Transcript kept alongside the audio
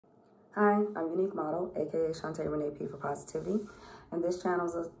Hi, I'm Unique Model, aka Shantae Renee P for Positivity, and this channel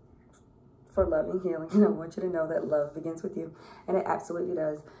is for love and healing. And I want you to know that love begins with you, and it absolutely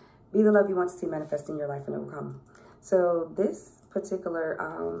does. Be the love you want to see manifest in your life and overcome. So this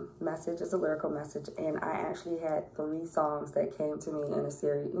particular message is a lyrical message, and I actually had 3 songs that came to me in a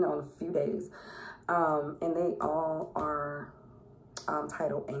series, in a few days, and they all are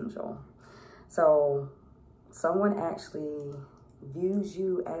titled Angel. So someone actually views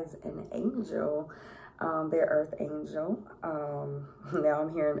you as an angel, their earth angel. Now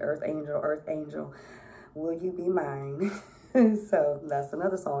I'm hearing earth angel, will you be mine? So that's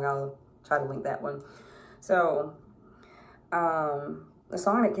another song. I'll try to link that one. So the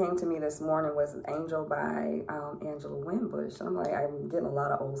song that came to me this morning was Angel by Angela Winbush. I'm like, I'm getting a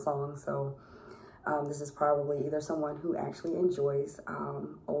lot of old songs, so this is probably either someone who actually enjoys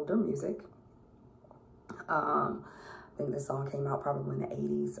older music. I think this song came out probably in the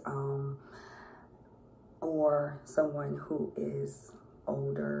 80s, or someone who is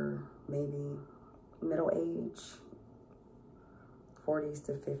older, maybe middle age, 40s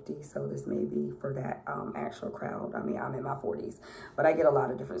to 50s. So this may be for that actual crowd. I mean, I'm in my 40s, but I get a lot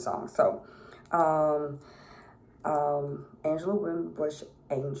of different songs. So Angela Winbush,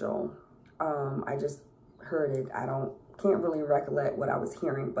 Angel. I just heard it. Can't really recollect what I was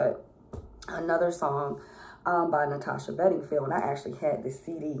hearing, but another song by Natasha Bedingfield, and I actually had this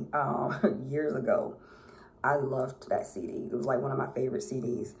CD years ago. I loved that CD. It was like one of my favorite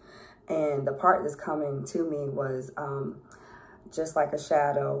CDs. And the part that's coming to me was just like a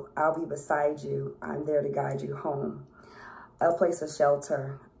shadow, I'll be beside you. I'm there to guide you home. A place of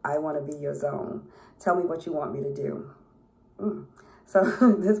shelter. I want to be your zone. Tell me what you want me to do. So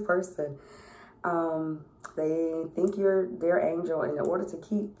this person, they think you're their angel, and in order to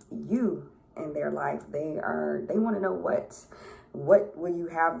keep you in their life, they want to know what will you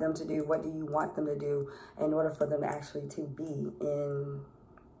have them to do, what do you want them to do in order for them actually to be in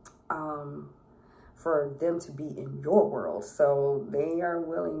for them to be in your world. So they are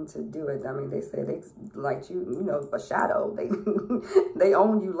willing to do it. I mean, they say they like a shadow. They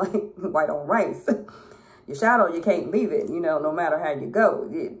own you like white on rice. Your shadow, you can't leave it, no matter how you go.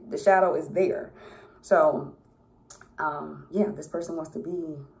 The shadow is there. So yeah, this person wants to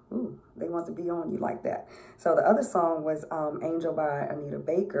be, they want to be on you like that. So the other song was Angel by Anita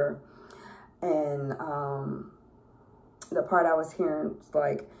Baker. And the part I was hearing was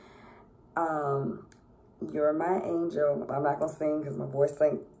like, you're my angel. I'm not going to sing because my voice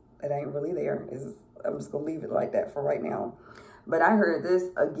it ain't really there. I'm just going to leave it like that for right now. But I heard this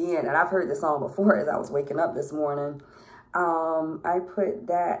again, and I've heard this song before as I was waking up this morning. I put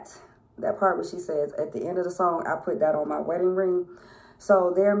that part where she says, at the end of the song, I put that on my wedding ring.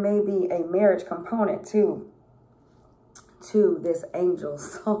 So there may be a marriage component to this angel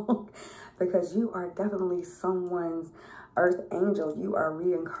song, because you are definitely someone's earth angel. You are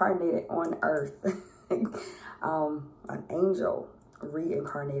reincarnated on earth. An angel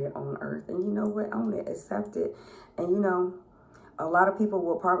reincarnated on earth. And you know what? Own it. Accept it. And a lot of people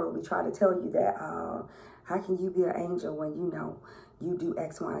will probably try to tell you that, how can you be an angel when you do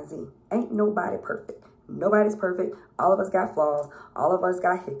X, Y, and Z? Ain't nobody perfect. Nobody's perfect. All of us got flaws. All of us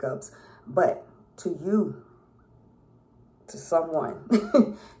got hiccups. But to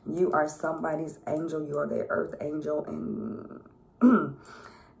someone, you are somebody's angel. You are their earth angel, and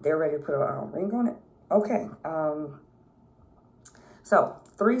they're ready to put a ring on it. Okay. So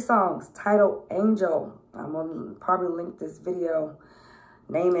 3 songs titled Angel. I'm going to probably link this video.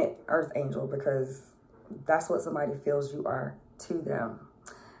 Name it Earth Angel, because that's what somebody feels you are to them.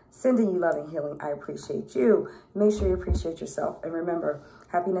 Sending you love and healing. I appreciate you. Make sure you appreciate yourself. And remember,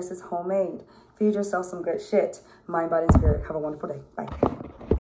 happiness is homemade. Feed yourself some good shit. Mind, body, and spirit. Have a wonderful day. Bye.